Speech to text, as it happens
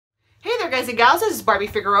guys and gals, this is Barbie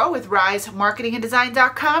Figueroa with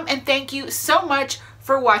RiseMarketingandDesign.com, and thank you so much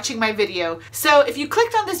for watching my video. So if you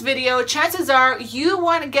clicked on this video, chances are you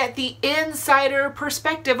want to get the insider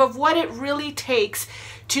perspective of what it really takes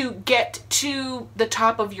to get to the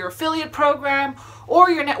top of your affiliate program or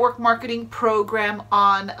your network marketing program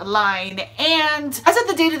online. And as of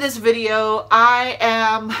the date of this video, I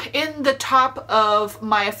am in the top of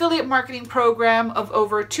my affiliate marketing program of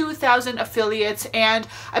over 2,000 affiliates, and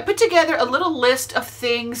I put together a little list of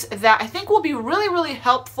things that I think will be really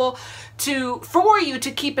helpful for you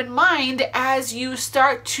to keep in mind as you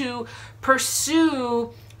start to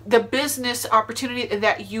pursue the business opportunity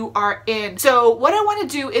that you are in. So what I want to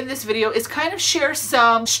do in this video is kind of share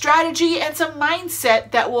some strategy and some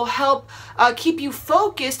mindset that will help keep you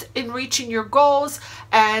focused in reaching your goals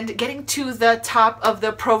and getting to the top of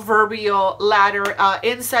the proverbial ladder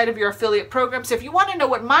inside of your affiliate program. So if you want to know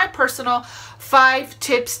what my personal 5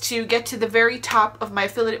 tips to get to the very top of my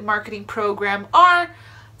affiliate marketing program are,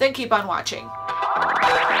 then keep on watching.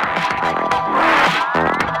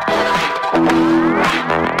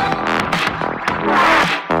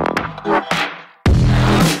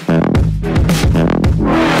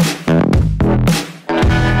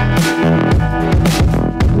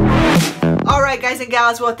 Guys and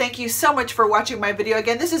gals, well, thank you so much for watching my video.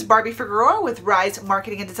 Again, this is Barbie Figueroa with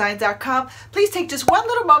RiseMarketingandDesign.com. Please take just one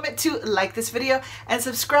little moment to like this video and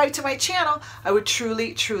subscribe to my channel. I would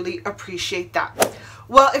truly appreciate that.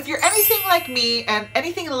 Well, if you're anything like me and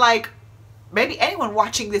anything like maybe anyone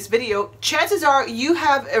watching this video, chances are you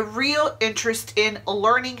have a real interest in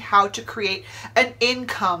learning how to create an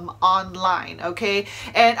income online, okay?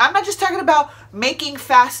 And I'm not just talking about making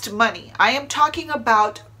fast money. I am talking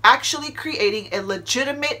about actually creating a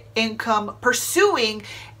legitimate income, pursuing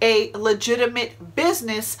a legitimate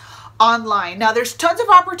business online. Now, there's tons of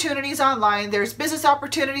opportunities online. There's business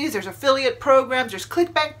opportunities, there's affiliate programs, there's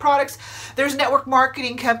ClickBank products, there's network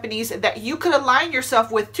marketing companies that you could align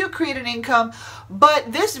yourself with to create an income.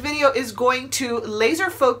 But this video is going to laser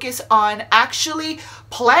focus on actually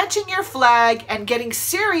planting your flag and getting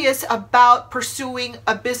serious about pursuing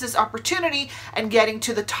a business opportunity and getting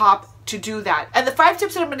to the top to do that. And the 5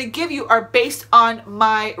 tips that I'm going to give you are based on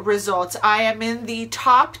my results. I am in the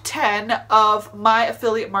top 10 of my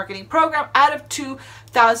affiliate marketing program out of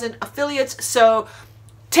 2,000 affiliates. So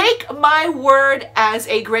take my word as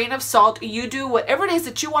a grain of salt. You do whatever it is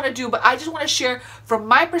that you want to do, but I just want to share from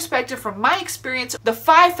my perspective, from my experience, the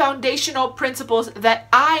 5 foundational principles that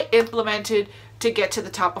I implemented to get to the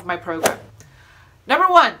top of my program. Number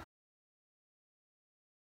 1,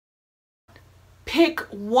 pick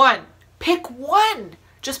one. Pick one.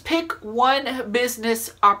 Just pick one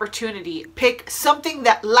business opportunity. Pick something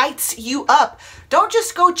that lights you up. Don't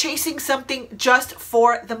just go chasing something just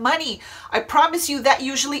for the money. I promise you that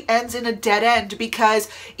usually ends in a dead end, because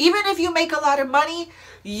even if you make a lot of money,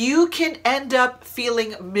 you can end up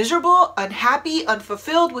feeling miserable, unhappy,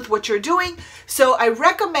 unfulfilled with what you're doing. So I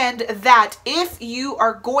recommend that if you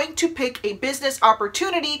are going to pick a business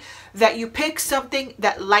opportunity, that you pick something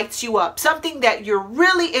that lights you up, something that you're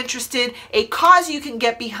really interested, a cause you can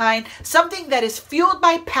get behind, something that is fueled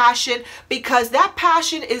by passion, because that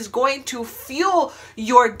passion is going to fuel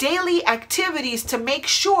your daily activities to make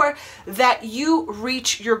sure that you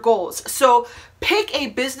reach your goals. So pick a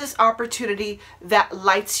business opportunity that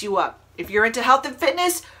lights you up. If you're into health and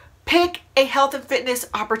fitness, pick a health and fitness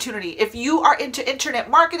opportunity. If you are into internet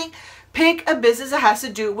marketing, pick a business that has to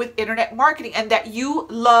do with internet marketing and that you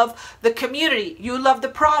love the community, you love the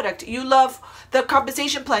product, you love the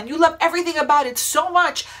compensation plan, you love everything about it so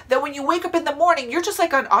much that when you wake up in the morning, you're just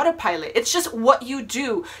like on autopilot. It's just what you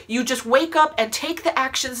do. You just wake up and take the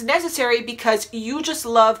actions necessary because you just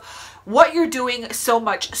love what you're doing so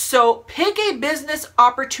much. So pick a business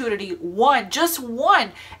opportunity, one, just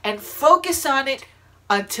one, and focus on it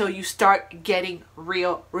until you start getting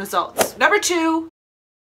real results. Number 2,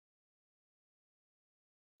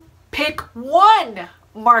 pick one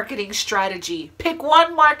marketing strategy. Pick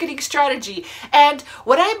one marketing strategy. And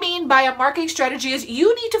what I mean by a marketing strategy is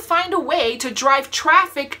you need to find a way to drive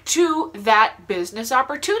traffic to that business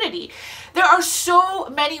opportunity. There are so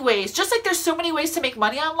many ways. Just like there's so many ways to make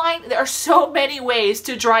money online, there are so many ways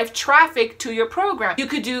to drive traffic to your program. You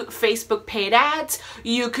could do Facebook paid ads,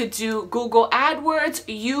 you could do Google AdWords,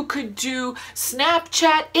 you could do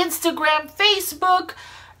Snapchat, Instagram, Facebook,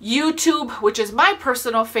 YouTube, which is my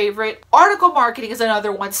personal favorite. Article marketing is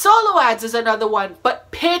another one. Solo ads is another one. But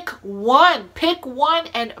pick one. Pick one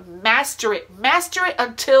and master it. Master it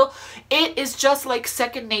until it is just like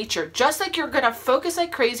second nature. Just like you're going to focus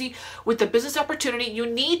like crazy with the business opportunity, you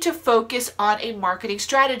need to focus on a marketing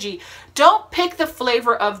strategy. Don't pick the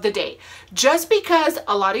flavor of the day. Just because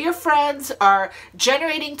a lot of your friends are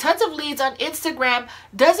generating tons of leads on Instagram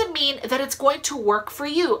doesn't mean that it's going to work for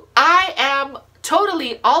you. I am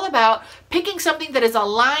totally all about picking something that is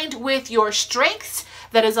aligned with your strengths,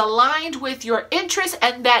 that is aligned with your interests,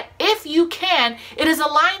 and that if you can, it is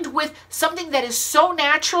aligned with something that is so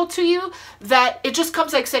natural to you that it just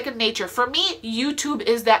comes like second nature. For me, YouTube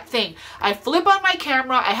is that thing. I flip on my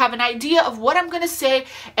camera, I have an idea of what I'm going to say,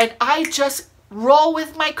 and I just roll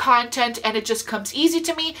with my content, and it just comes easy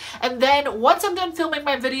to me. And then once I'm done filming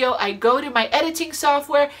my video, I go to my editing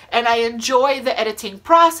software and I enjoy the editing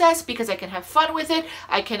process because I can have fun with it.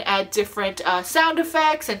 I can add different sound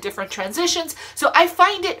effects and different transitions. So I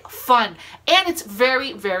find it fun and it's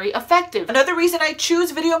very, very effective. Another reason I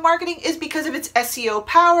choose video marketing is because of its SEO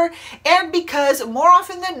power and because more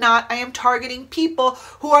often than not, I am targeting people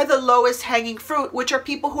who are the lowest hanging fruit, which are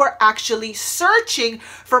people who are actually searching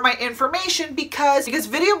for my information because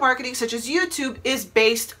video marketing such as YouTube is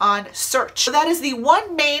based on search. So that is the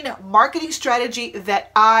one main marketing strategy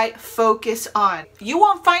that I focus on. You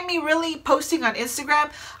won't find me really posting on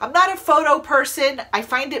Instagram. I'm not a photo person. I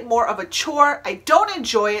find it more of a chore. I don't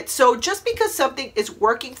enjoy it. So just because something is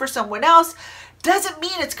working for someone else doesn't mean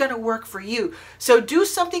it's going to work for you. So do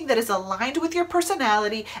something that is aligned with your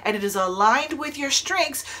personality and it is aligned with your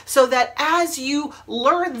strengths so that as you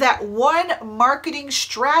learn that one marketing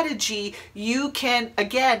strategy, you can,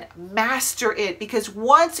 again, master it. Because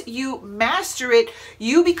once you master it,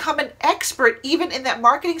 you become an expert even in that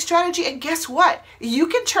marketing strategy. And guess what? You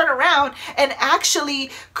can turn around and actually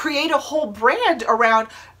create a whole brand around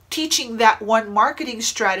teaching that one marketing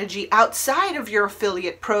strategy outside of your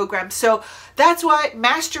affiliate program. So that's why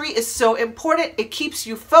mastery is so important. It keeps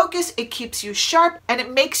you focused, it keeps you sharp, and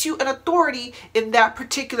it makes you an authority in that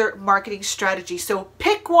particular marketing strategy. So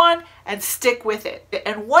pick one and stick with it.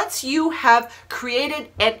 And once you have created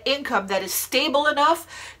an income that is stable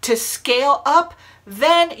enough to scale up,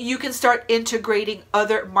 then you can start integrating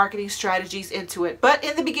other marketing strategies into it. But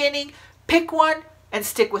in the beginning, pick one and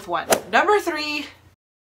stick with one. Number 3,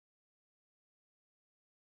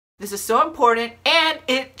 this is so important, and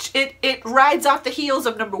it rides off the heels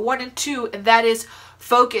of number 1 and 2, and that is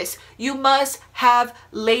focus. You must have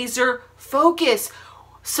laser focus.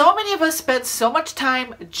 So many of us spend so much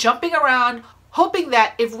time jumping around, hoping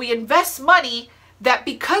that if we invest money, that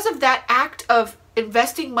because of that act of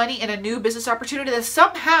investing money in a new business opportunity, that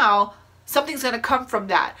somehow something's going to come from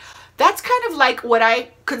that. That's kind of like what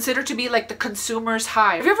I consider to be like the consumer's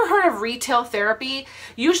high. Have you ever heard of retail therapy?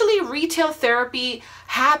 Usually retail therapy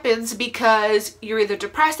happens because you're either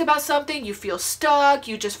depressed about something, you feel stuck,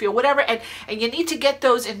 you just feel whatever, and you need to get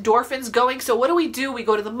those endorphins going. So what do? We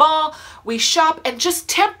go to the mall, we shop, and just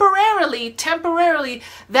temporarily,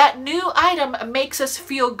 that new item makes us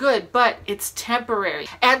feel good, but it's temporary.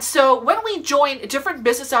 And so when we join different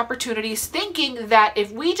business opportunities, thinking that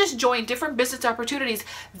if we just join different business opportunities,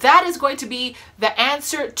 that is going to be the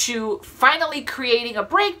answer to finally creating a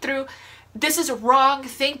breakthrough, this is wrong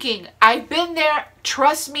thinking. I've been there,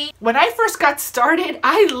 trust me. When I first got started,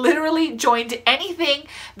 I literally joined anything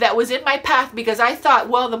that was in my path because I thought,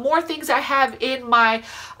 well, the more things I have in my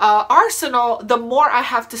arsenal, the more I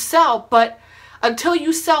have to sell. But until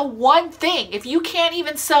you sell one thing, if you can't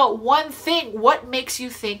even sell one thing, what makes you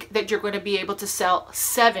think that you're going to be able to sell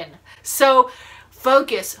 7? So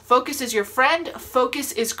focus. Focus is your friend.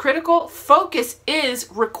 Focus is critical. Focus is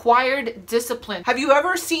required discipline. Have you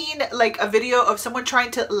ever seen like a video of someone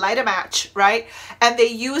trying to light a match, right? And they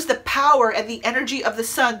use the power and the energy of the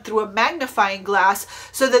sun through a magnifying glass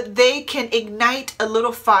so that they can ignite a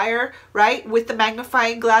little fire, right? With the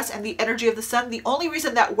magnifying glass and the energy of the sun. The only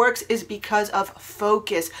reason that works is because of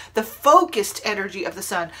focus, the focused energy of the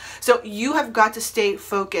sun. So you have got to stay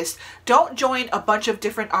focused. Don't join a bunch of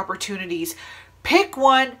different opportunities. Pick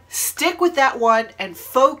one, stick with that one, and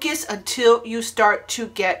focus until you start to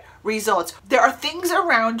get results. There are things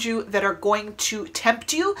around you that are going to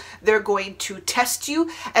tempt you, they're going to test you,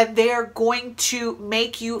 and they are going to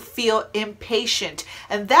make you feel impatient.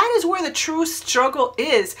 And that is where the true struggle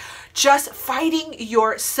is. Just fighting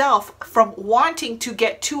yourself from wanting to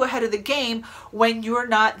get too ahead of the game when you're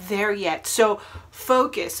not there yet. So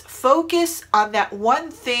focus on that one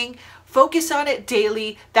thing. Focus on it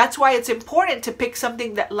daily. That's why it's important to pick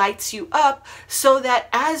something that lights you up, so that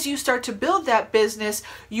as you start to build that business,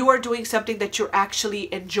 you are doing something that you're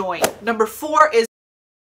actually enjoying. Number 4 is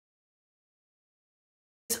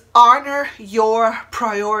honor your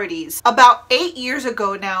priorities. About 8 years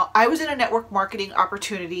ago now, I was in a network marketing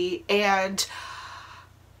opportunity, and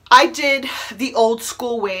I did the old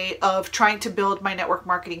school way of trying to build my network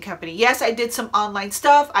marketing company. Yes, I did some online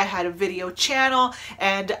stuff. I had a video channel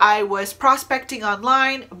and I was prospecting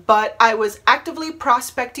online, but I was actively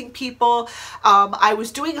prospecting people. I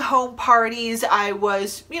was doing home parties. I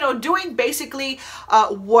was, doing basically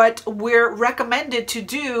what we're recommended to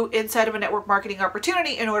do inside of a network marketing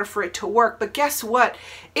opportunity in order for it to work. But guess what?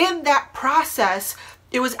 In that process,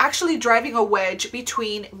 it was actually driving a wedge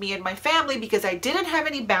between me and my family, because I didn't have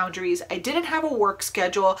any boundaries. I didn't have a work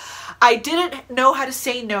schedule. I didn't know how to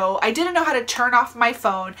say no. I didn't know how to turn off my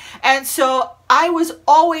phone. And so I was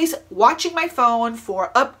always watching my phone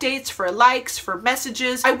for updates, for likes, for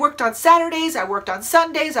messages. I worked on Saturdays. I worked on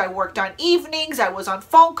Sundays. I worked on evenings. I was on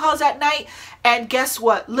phone calls at night. And guess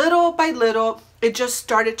what? Little by little, it just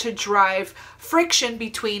started to drive friction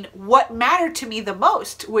between what mattered to me the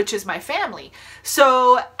most, which is my family.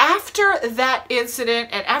 So after that incident,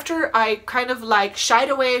 and after I kind of like shied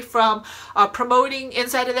away from promoting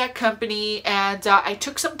inside of that company, and I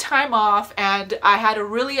took some time off, and I had a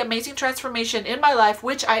really amazing transformation in my life,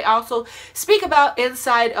 which I also speak about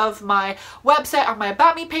inside of my website on my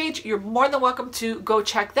About Me page. You're more than welcome to go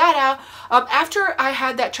check that out. After I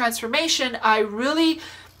had that transformation, I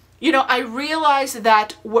realized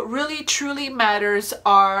that what really truly matters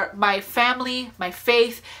are my family, my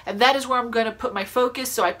faith, and that is where I'm going to put my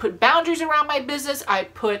focus. So I put boundaries around my business. I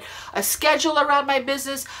put a schedule around my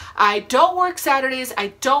business. I don't work Saturdays.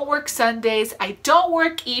 I don't work Sundays. I don't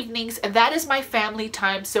work evenings, and that is my family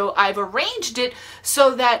time. So I've arranged it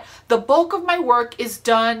so that the bulk of my work is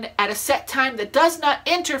done at a set time that does not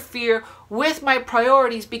interfere with my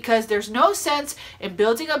priorities, because there's no sense in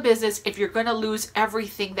building a business if you're going to lose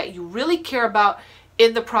everything that you really care about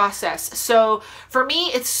in the process. So for me,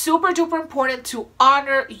 it's super duper important to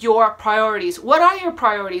honor your priorities. What are your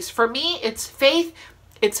priorities? For me, it's faith,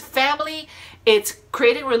 it's family, it's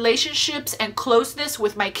creating relationships and closeness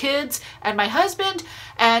with my kids and my husband.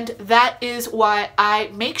 And that is why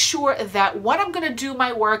I make sure that when I'm going to do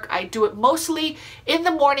my work, I do it mostly in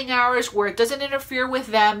the morning hours where it doesn't interfere with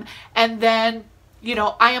them. And then,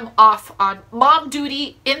 I am off on mom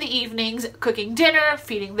duty in the evenings, cooking dinner,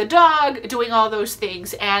 feeding the dog, doing all those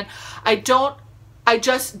things. And I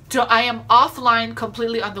am offline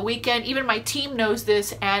completely on the weekend. Even my team knows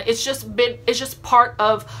this, and it's just part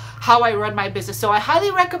of how I run my business. So I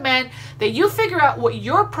highly recommend that you figure out what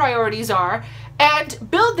your priorities are and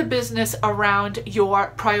build the business around your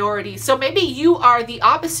priorities. So maybe you are the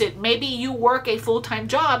opposite. Maybe you work a full-time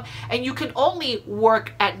job and you can only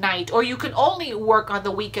work at night, or you can only work on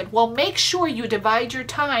the weekend. Well, make sure you divide your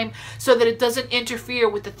time so that it doesn't interfere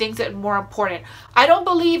with the things that are more important. I don't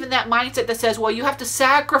believe in that mindset that says, well, you have to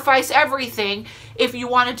sacrifice everything if you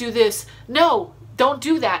want to do this. No, don't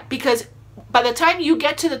do that, because by the time you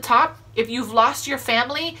get to the top, if you've lost your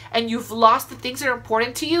family and you've lost the things that are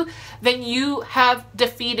important to you, then you have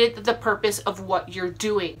defeated the purpose of what you're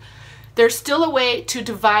doing. There's still a way to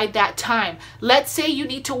divide that time. Let's say you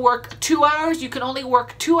need to work 2 hours. You can only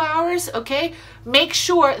work 2 hours, okay? Make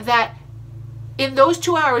sure that in those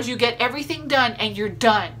 2 hours you get everything done, and you're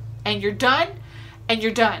done. And you're done, and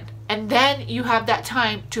you're done. And then you have that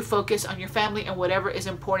time to focus on your family and whatever is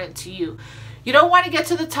important to you. You don't want to get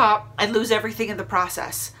to the top and lose everything in the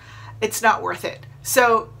process. It's not worth it.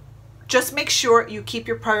 So just make sure you keep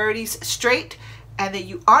your priorities straight, and that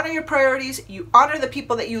you honor your priorities, you honor the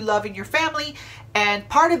people that you love in your family. And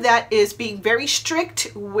part of that is being very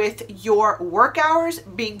strict with your work hours,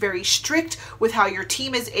 being very strict with how your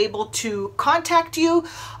team is able to contact you.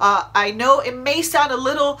 I know it may sound a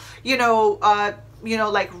little,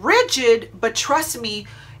 like rigid, but trust me,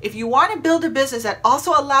 if you want to build a business that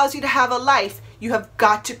also allows you to have a life, you have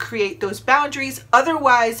got to create those boundaries.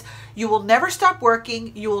 Otherwise, you will never stop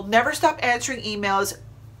working. You will never stop answering emails.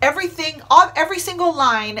 Every single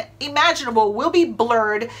line imaginable will be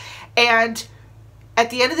blurred. And at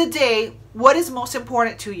the end of the day, what is most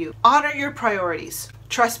important to you? Honor your priorities.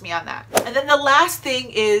 Trust me on that. And then the last thing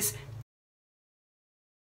is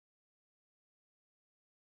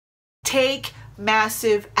take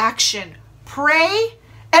massive action. Pray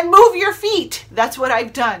and move your feet. That's what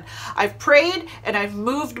I've done. I've prayed and I've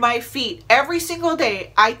moved my feet. Every single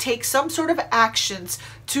day, I take some sort of actions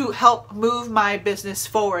to help move my business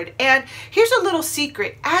forward. And here's a little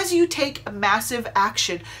secret. As you take massive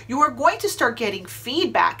action, you are going to start getting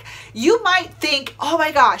feedback. You might think, oh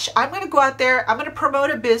my gosh, I'm going to go out there, I'm going to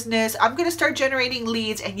promote a business, I'm going to start generating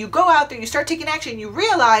leads, and you go out there, you start taking action, you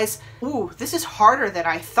realize, ooh, this is harder than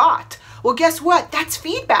I thought. Well, guess what? That's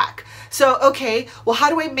feedback. So, okay, well, how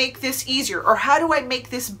do I make this easier? Or how do I make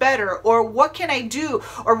this better? Or what can I do?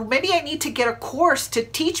 Or maybe I need to get a course to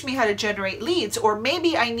teach me how to generate leads. Or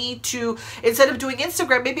maybe I need to, instead of doing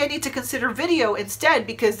Instagram, maybe I need to consider video instead,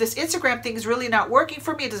 because this Instagram thing is really not working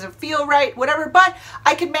for me. It doesn't feel right, whatever, but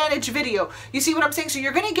I can manage video. You see what I'm saying? So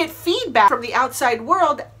you're going to get feedback from the outside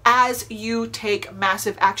world as you take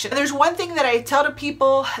massive action. And there's one thing that I tell to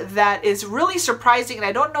people that is really surprising, and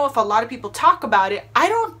I don't know if a lot of people talk about it. I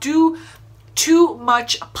don't do too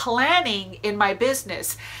much planning in my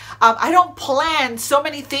business. I don't plan so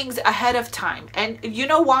many things ahead of time. And you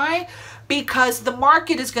know why? Because the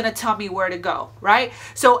market is going to tell me where to go, right?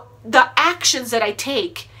 So the actions that I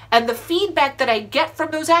take and the feedback that I get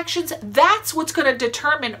from those actions, that's what's going to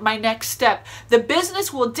determine my next step. The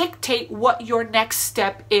business will dictate what your next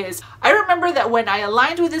step is. I remember that when I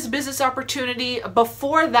aligned with this business opportunity,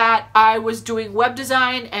 before that, I was doing web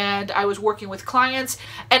design and I was working with clients,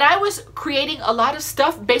 and I was creating a lot of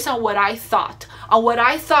stuff based on what I thought,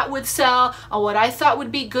 would sell, on what I thought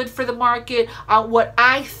would be good for the market, on what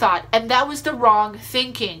I thought, and that was the wrong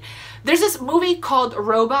thinking. There's this movie called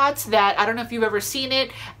Robots that I don't know if you've ever seen it,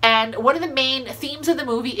 and one of the main themes of the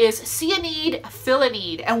movie is see a need, fill a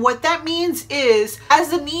need. And what that means is, as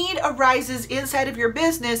the need arises inside of your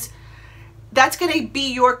business, that's going to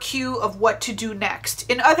be your cue of what to do next.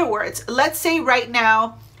 In other words, let's say right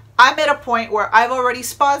now, I'm at a point where I've already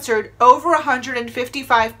sponsored over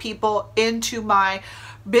 155 people into my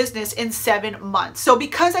business in 7 months. So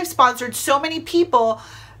because I've sponsored so many people,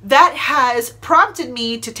 that has prompted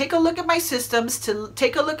me to take a look at my systems, to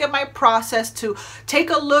take a look at my process, to take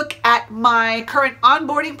a look at my current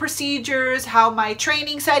onboarding procedures, how my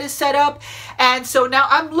training site is set up. And so now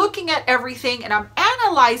I'm looking at everything and I'm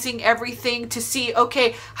analyzing everything to see,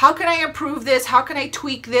 okay, how can I improve this? How can I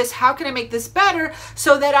tweak this? How can I make this better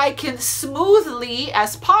so that I can smoothly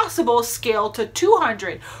as possible scale to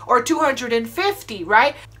 200 or 250,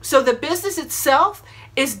 right? So the business itself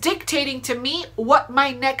is dictating to me what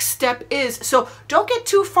my next step is. So don't get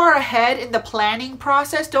too far ahead in the planning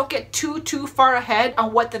process. Don't get too far ahead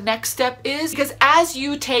on what the next step is, because as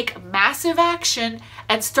you take massive action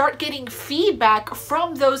and start getting feedback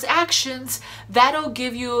from those actions, that'll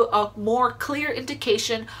give you a more clear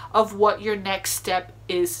indication of what your next step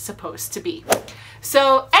is supposed to be.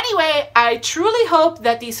 So anyway, I truly hope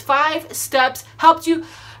that these 5 steps helped you.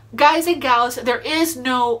 Guys and gals, there is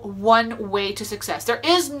no one way to success. There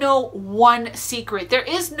is no one secret. There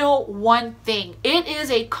is no one thing. It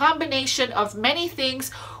is a combination of many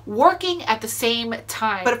things working at the same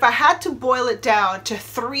time. But if I had to boil it down to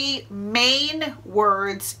 3 main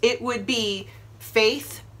words, it would be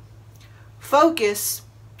faith, focus,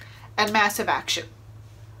 and massive action.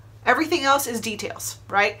 Everything else is details,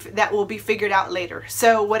 right? That will be figured out later.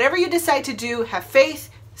 So whatever you decide to do, have faith,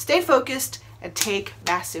 stay focused, and take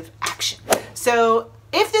massive action. So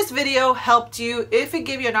if this video helped you, if it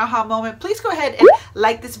gave you an aha moment, please go ahead and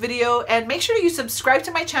like this video and make sure you subscribe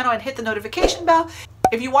to my channel and hit the notification bell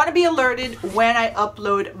if you want to be alerted when I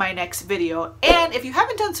upload my next video. And if you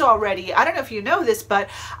haven't done so already, I don't know if you know this, but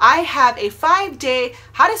I have a 5-day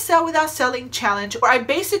how to sell without selling challenge, where I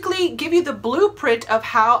basically give you the blueprint of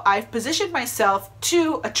how I've positioned myself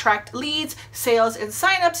to attract leads, sales, and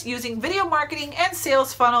signups using video marketing and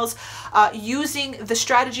sales funnels, using the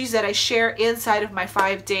strategies that I share inside of my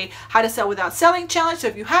 5-day how to sell without selling challenge. So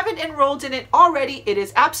if you haven't enrolled in it already, it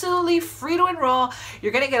is absolutely free to enroll.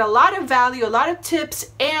 You're going to get a lot of value, a lot of tips,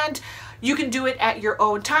 and you can do it at your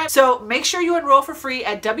own time. So make sure you enroll for free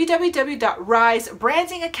at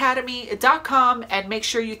www.risebrandingacademy.com and make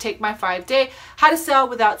sure you take my 5-day how to sell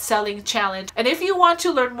without selling challenge. And if you want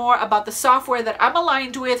to learn more about the software that I'm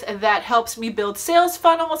aligned with that helps me build sales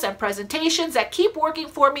funnels and presentations that keep working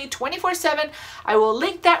for me 24/7, I will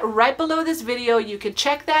link that right below this video. You can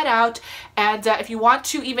check that out. And if you want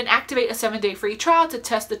to even activate a 7-day free trial to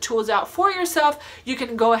test the tools out for yourself, you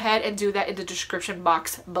can go ahead and do that in the description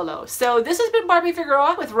box below. So this has been Barbie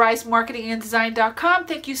Figueroa with risemarketinganddesign.com.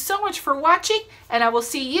 Thank you so much for watching, and I will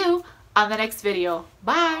see you on the next video.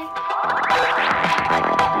 Bye.